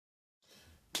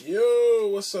Yo,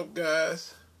 what's up,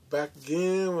 guys? Back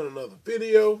again with another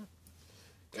video.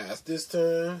 Guys, this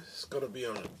time it's gonna be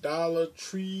on a Dollar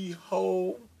Tree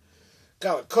haul.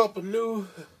 Got a couple new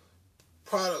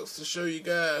products to show you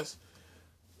guys.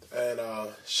 And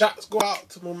shots go out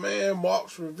to my man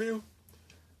Mark's Review.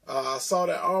 I saw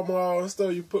that Armor All and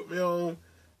stuff you put me on.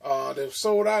 They were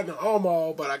sold out in the Armor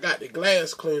All, but I got the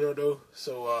glass cleaner though.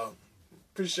 So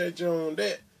appreciate you on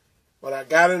that. When I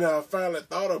got in there, I finally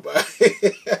thought about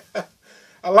it.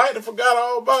 I like to forgot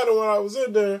all about it when I was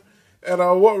in there.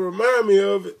 And what reminded me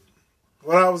of it,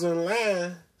 when I was in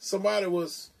line, somebody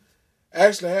was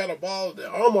actually had a bottle of the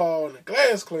Armor All and the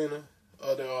glass cleaner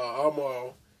of the Armor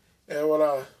All. And when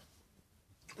I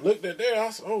looked at there,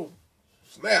 I said, oh,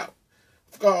 snap.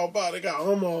 Forgot all about it. They got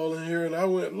Armor All in here. And I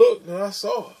went and looked and I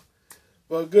saw it.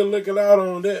 But good looking out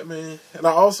on that, man. And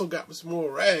I also got me some more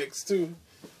rags, too.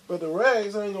 But the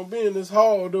rags ain't going to be in this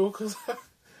haul, though, because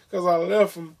I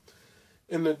left them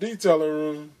in the detailing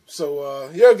room. So,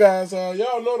 yeah, guys,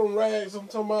 y'all know them rags I'm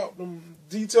talking about, them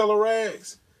detailer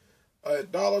rags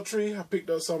at Dollar Tree. I picked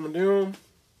up some of them.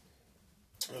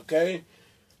 Okay.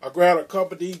 I grabbed a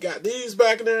couple of these. Got these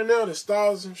back in there now, the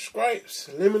Stars and Stripes,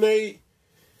 Lemonade.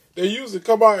 They usually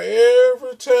come out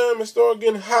every time it start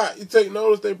getting hot. You take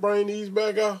notice they bring these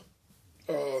back out.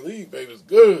 Oh, these babies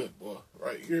good, boy,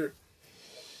 right here.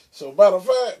 So, matter of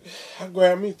fact, I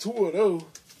grabbed me 2 of those.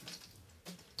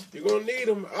 You're going to need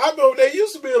them. I know they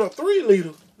used to be in a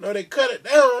 3-liter. Now they cut it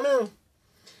down now.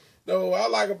 No, I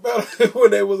like it better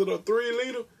when they was in a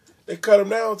 3-liter. They cut them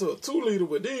down to a 2-liter,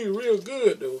 but these real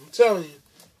good, though. I'm telling you.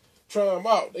 Try them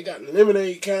out. They got the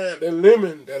lemonade kind, the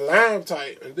lemon, the lime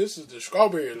type, and this is the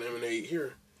strawberry lemonade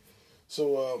here.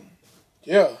 So,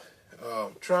 yeah,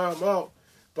 try them out.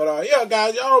 But, yeah,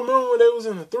 guys, y'all remember when they was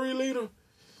in a 3-liter?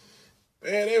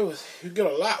 Man, you get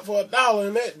a lot for $1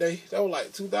 in that day. That was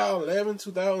like 2011,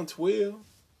 2012,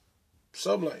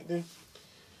 something like that.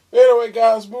 Anyway,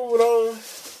 guys, moving on.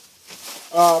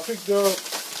 I picked up,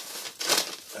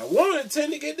 I wasn't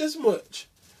intend to get this much.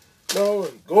 No,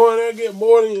 and go in there and get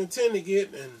more than you intend to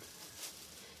get,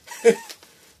 and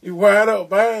you wind up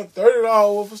buying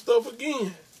 $30 worth of stuff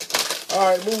again. All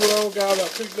right, moving on, guys. I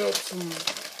picked up some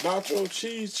nacho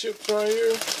cheese chips right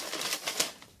here.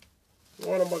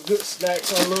 One of my good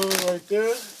snacks I love right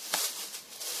there.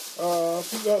 I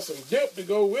picked up some dip to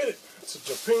go with it. It's a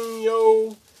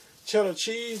jalapeno cheddar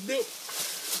cheese dip.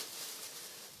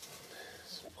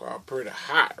 It's probably pretty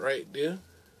hot right there.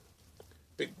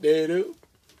 Pick that up.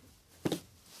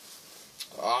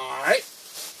 Alright.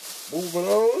 Moving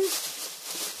on.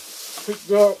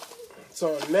 Picked up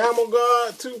some Enamel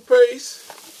Guard toothpaste.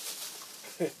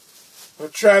 I'll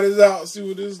try this out, see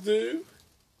what this do.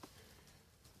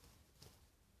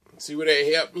 See what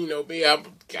they help, you know, me. I'm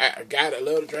a guy that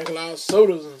love to drink a lot of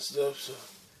sodas and stuff, so.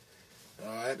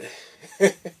 Alright.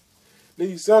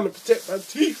 Need something to protect my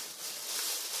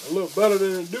teeth. A little better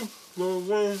than it do, you know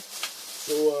what I'm saying?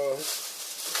 So,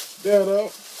 that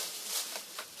up.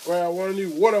 Grab one of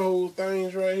these water hose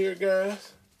things right here,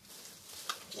 guys.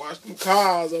 Wash them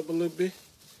cars up a little bit.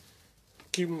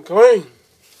 Keep them clean.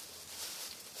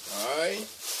 Alright.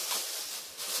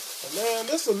 And man,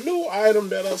 this is a new item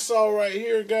that I saw right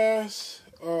here, guys.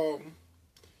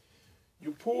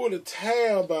 You pull the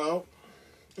tab out.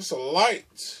 It's a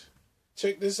light.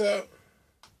 Check this out.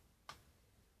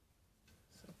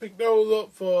 I picked those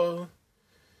up for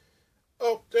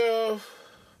up there. I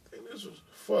think this was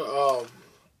for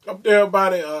up there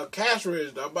by the cash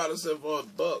register. I'm about to say for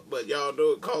 $1, but y'all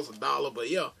know it costs $1.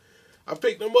 But yeah, I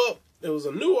picked them up. It was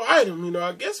a new item, you know.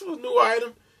 I guess it was a new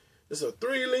item. It's a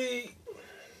 3-lead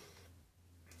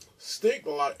stick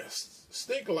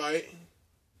light,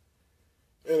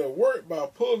 and it worked by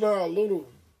pulling out a little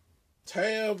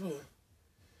tab.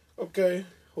 Okay,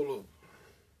 hold up.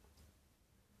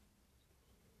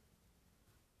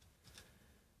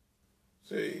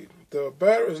 See, the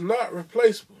battery is not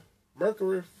replaceable,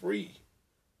 mercury free.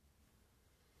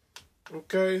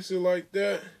 Okay, see, like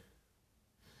that.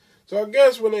 So I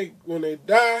guess when they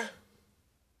die,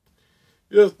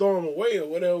 you just throw them away or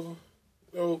whatever.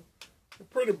 So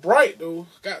pretty bright though.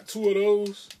 Got 2 of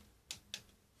those.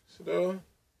 So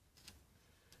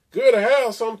good to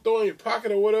have something throw in your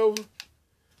pocket or whatever.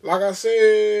 Like I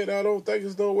said, I don't think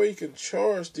there's no way you can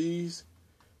charge these.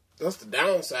 That's the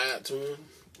downside to them,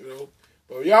 you know.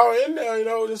 But if y'all in there, you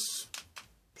know, just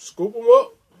scoop them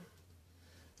up.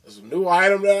 It's a new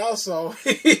item that I saw.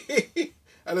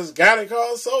 I just got it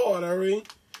called sword, I mean.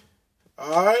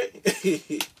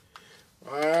 Alright.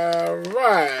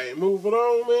 Alright, moving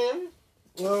on, man.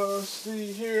 Let's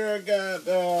see here. I got,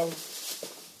 well,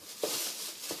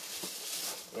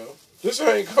 this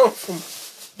ain't come from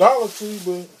Dollar Tree,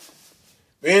 but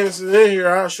being it's in here,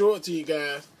 I'll show it to you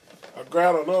guys. I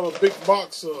grabbed another big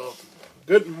box of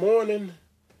Good Morning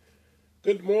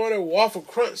Waffle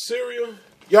Crunch cereal.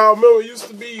 Y'all remember it used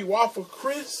to be Waffle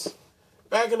Crisp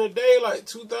back in the day, like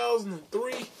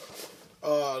 2003.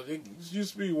 It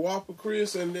used to be Waffle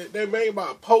Crisp, and they made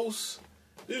by Post.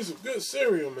 These are good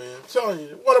cereal, man. I'm telling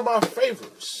you, one of my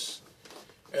favorites.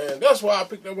 And that's why I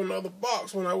picked up another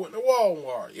box when I went to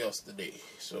Walmart yesterday.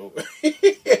 So,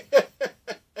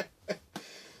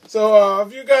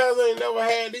 if you guys ain't never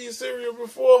had these cereal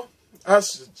before, I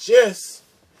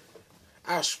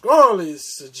strongly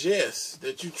suggest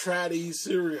that you try these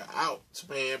cereal out,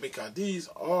 man, because these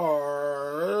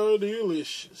are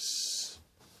delicious.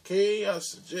 Okay, I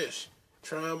suggest you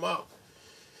try them out.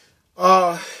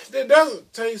 They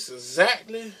don't taste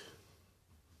exactly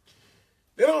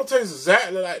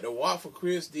like the Waffle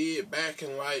Crisp did back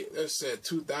in, like, let's say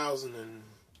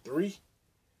 2003.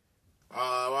 When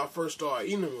I first started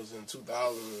eating them was in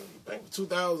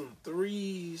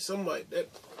 2003, something like that.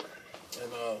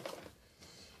 And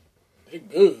they're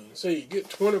good. So you get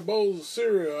 20 bowls of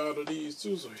cereal out of these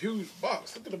too. It's a huge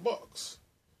box. Look at the box.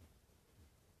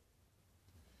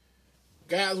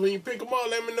 Guys, when you pick them up,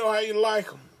 let me know how you like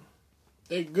them.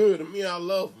 They're good to me. I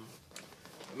love them.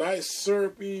 Nice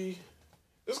syrupy.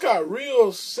 It's got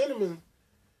real cinnamon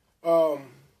and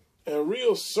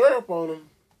real syrup on them.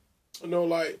 You know,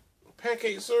 like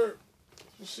pancake syrup.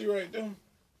 You see right there.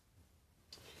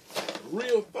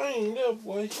 Real thing there,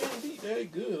 boy. You can't beat that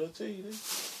good, I'll tell you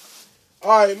this.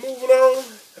 Alright, moving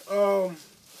on.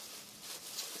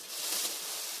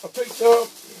 I picked up,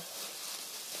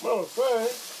 matter of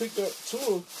fact,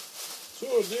 two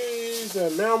of these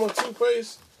enamel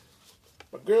toothpaste.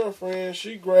 My girlfriend,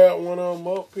 she grabbed one of them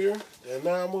up here. The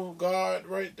enamel guard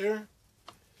right there.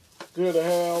 Good to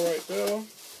have right there.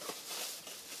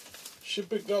 She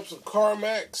picked up some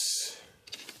CarMax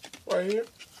right here.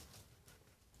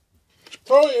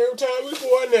 Told you every time we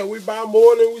go in there, we buy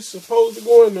more than we supposed to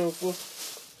go in there for.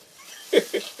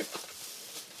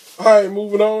 Alright,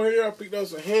 moving on here. I picked up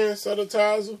some hand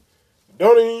sanitizer.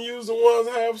 Don't even use the ones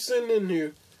I have sitting in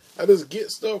here. I just get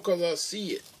stuff because I see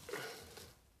it.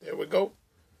 There we go.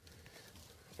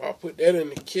 I'll put that in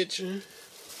the kitchen.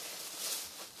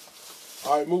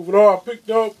 Alright, moving on. I picked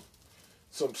up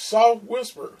some Soft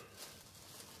Whisper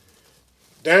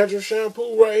dandruff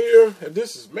shampoo right here. And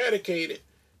this is medicated.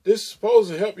 This is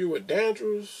supposed to help you with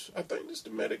dandruff. I think this is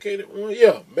the medicated one.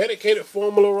 Yeah, medicated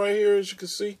formula right here, as you can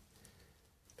see.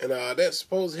 And that's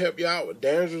supposed to help you out with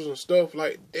dandruff and stuff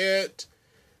like that.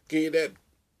 Give you that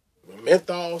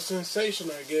menthol sensation,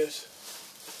 I guess.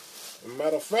 As a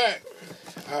matter of fact,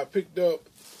 I picked up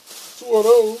two of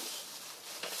those.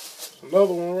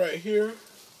 Another one right here.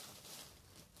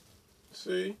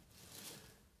 See?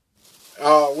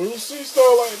 When you see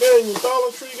stuff like that in your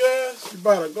Dollar Tree, guys, you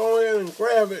better go ahead and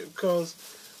grab it, because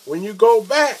when you go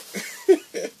back, 9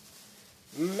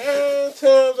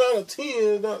 times out of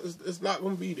 10, it's not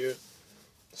going to be there.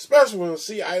 Especially when I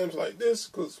see items like this,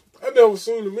 because I've never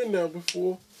seen them in there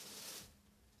before.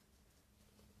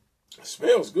 It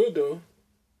smells good, though.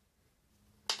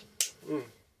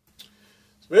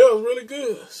 Smells really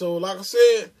good. So, like I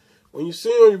said, when you see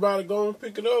them, you better go and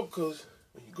pick it up, because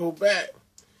when you go back,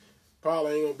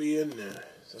 probably ain't going to be in there.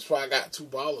 That's why I got 2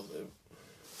 bottles of it.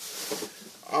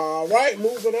 Alright,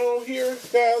 moving on here,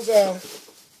 guys. I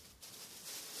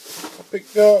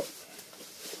picked up,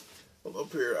 the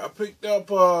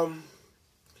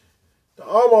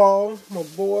Amal, my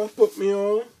boy put me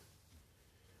on.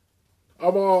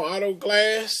 Amal Auto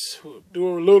Glass. We'll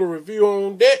do a little review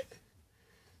on that.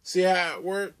 See how it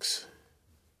works.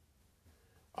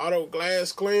 Auto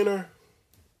Glass Cleaner.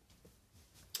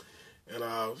 And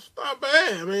it's not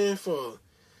bad, man, for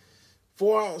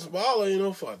 4-ounce bottle, you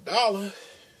know, for $1. You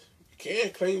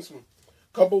can clean a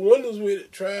couple windows with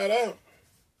it. Try it out.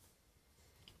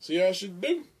 See how it should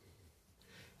do.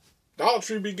 Dollar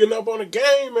Tree be getting up on the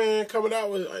game, man, coming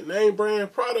out with like name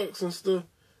brand products and stuff.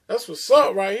 That's what's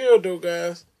up right here, though,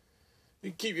 guys.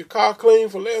 You can keep your car clean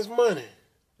for less money.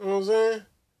 You know what I'm saying?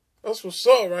 That's what's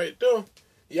up right there.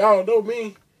 Y'all know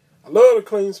me. I love to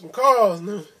clean some cars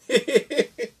now.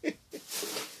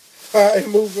 Alright,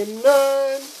 moving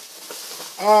on.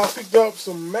 I picked up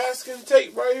some masking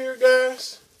tape right here,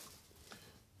 guys.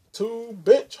 2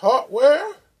 bench hardware.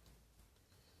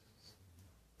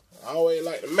 I always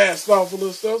like to mask off a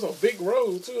little stuff. It's a big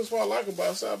roll, too. That's what I like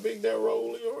about it. See how big that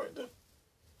roll is right there?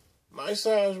 Nice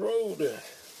size roll there.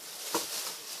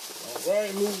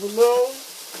 Alright, moving on.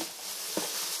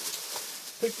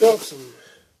 Picked up some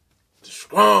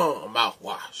Scrum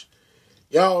mouthwash.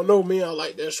 Y'all know me, I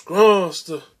like that Scrum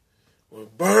stuff. will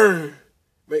burn,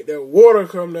 make that water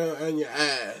come down in your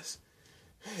eyes,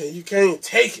 and you can't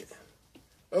take it.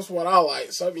 That's what I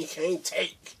like. Something you can't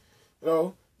take. You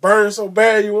know, burn so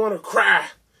bad you want to cry.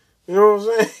 You know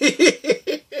what I'm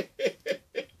saying?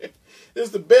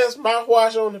 It's the best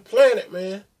mouthwash on the planet,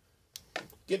 man.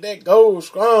 Get that gold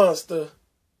strong stuff.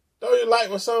 Don't you like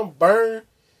when something burn,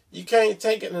 you can't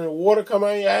take it and the water come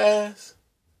out your eyes?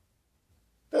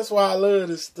 That's why I love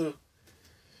this stuff.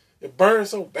 It burns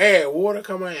so bad, water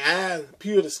come out your eyes and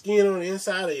peel the skin on the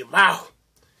inside of your mouth.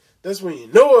 That's when you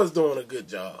know it's doing a good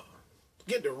job.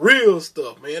 Get the real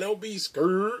stuff, man. Don't be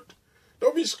scared.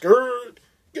 Don't be scared.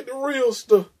 Get the real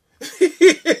stuff.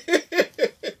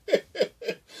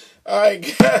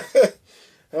 Alright, guys.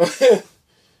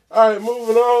 Alright,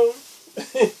 moving on.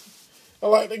 I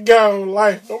like the guy on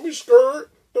life. Don't be scared.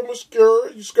 Don't be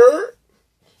scared. You scared?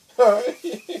 Alright.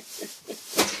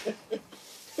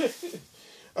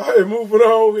 Alright, moving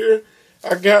on here.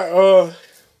 I got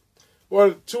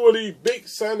two of these big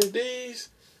Sunny D's.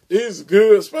 These are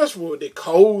good, especially with the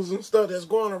colds and stuff that's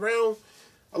going around.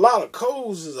 A lot of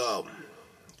colds is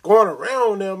going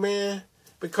around now, man,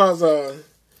 because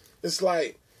it's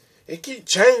like it keep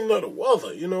changing of the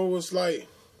weather. You know, it's like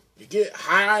it get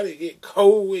hot, it get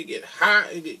cold, it get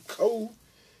hot, it get cold,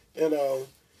 and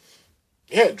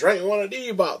yeah, drink one of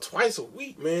these about twice a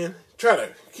week, man. Try to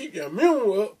keep your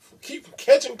immune up, keep from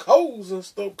catching colds and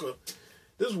stuff, cause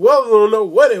this weather don't know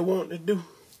what it want to do.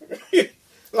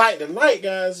 Like tonight,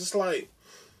 guys, it's like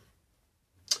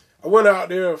I went out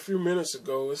there a few minutes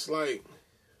ago. It's like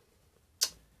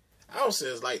I would say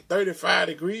it's like 35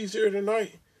 degrees here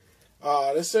tonight.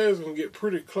 They say it's gonna get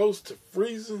pretty close to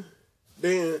freezing.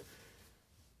 Then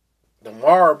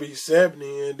tomorrow be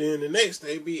 70, and then the next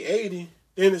day be 80.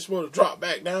 Then it's supposed to drop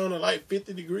back down to like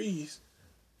 50 degrees.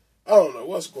 I don't know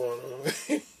what's going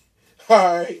on.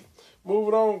 Alright,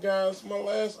 moving on, guys. My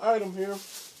last item here.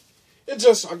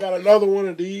 I got another one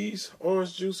of these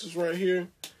orange juices right here.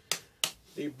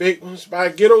 These big ones.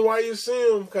 But get them while you see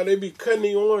them, because they be cutting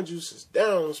the orange juices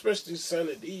down, especially some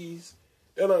of these.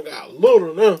 They done got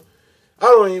little now. I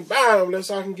don't even buy them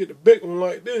unless I can get the big one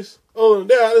like this. Other than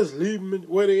that, I just leave them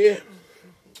where they at.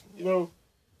 You know,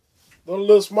 the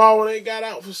little small one they got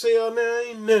out for sale now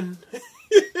ain't nothing.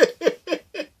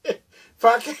 If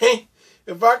I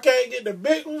can't get the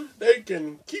big one, they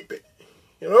can keep it.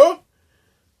 You know?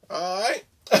 Alright.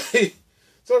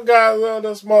 So guys,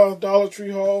 the small Dollar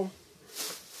Tree haul.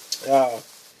 Yeah,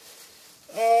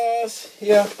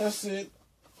 that's it.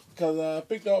 Because I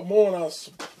picked up more than I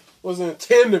was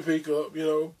intending to pick up, you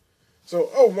know. So,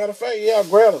 matter of fact, yeah, I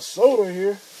grabbed a soda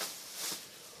here.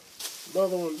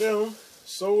 Another one down.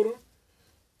 Soda.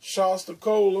 Shasta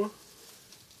Cola.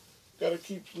 Gotta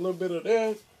keep a little bit of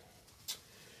that.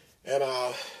 And,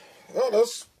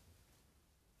 that's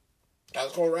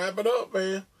gonna wrap it up,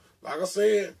 man. Like I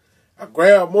said, I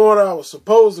grabbed more than I was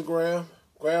supposed to grab.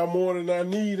 Grab more than I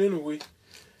need anyway.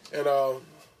 And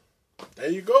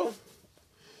there you go.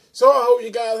 So I hope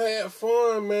you guys had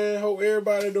fun, man. Hope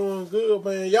everybody doing good,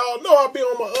 man. Y'all know I be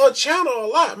on my other channel a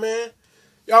lot, man.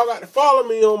 Y'all got to follow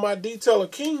me on my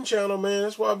Detailer King channel, man.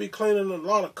 That's why I be cleaning a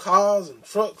lot of cars and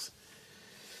trucks.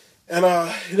 And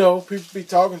you know, people be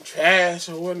talking trash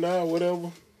or whatnot,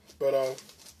 whatever. But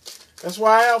that's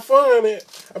why I have fun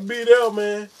I be there,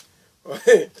 man.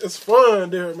 It's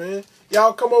fun there, man.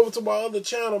 Y'all come over to my other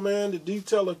channel, man, the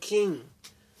Detailer King.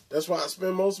 That's why I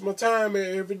spend most of my time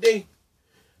there every day.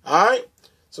 Alright?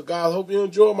 So, guys, hope you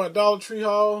enjoyed my Dollar Tree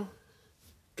haul.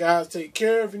 Guys, take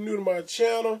care. If you're new to my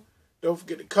channel, don't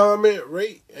forget to comment,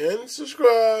 rate, and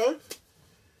subscribe.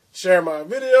 Share my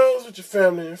videos with your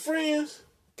family and friends.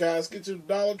 Guys, get to the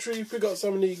Dollar Tree, pick up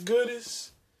some of these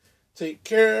goodies. Take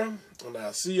care, and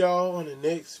I'll see y'all on the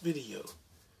next video.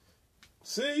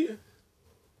 See ya.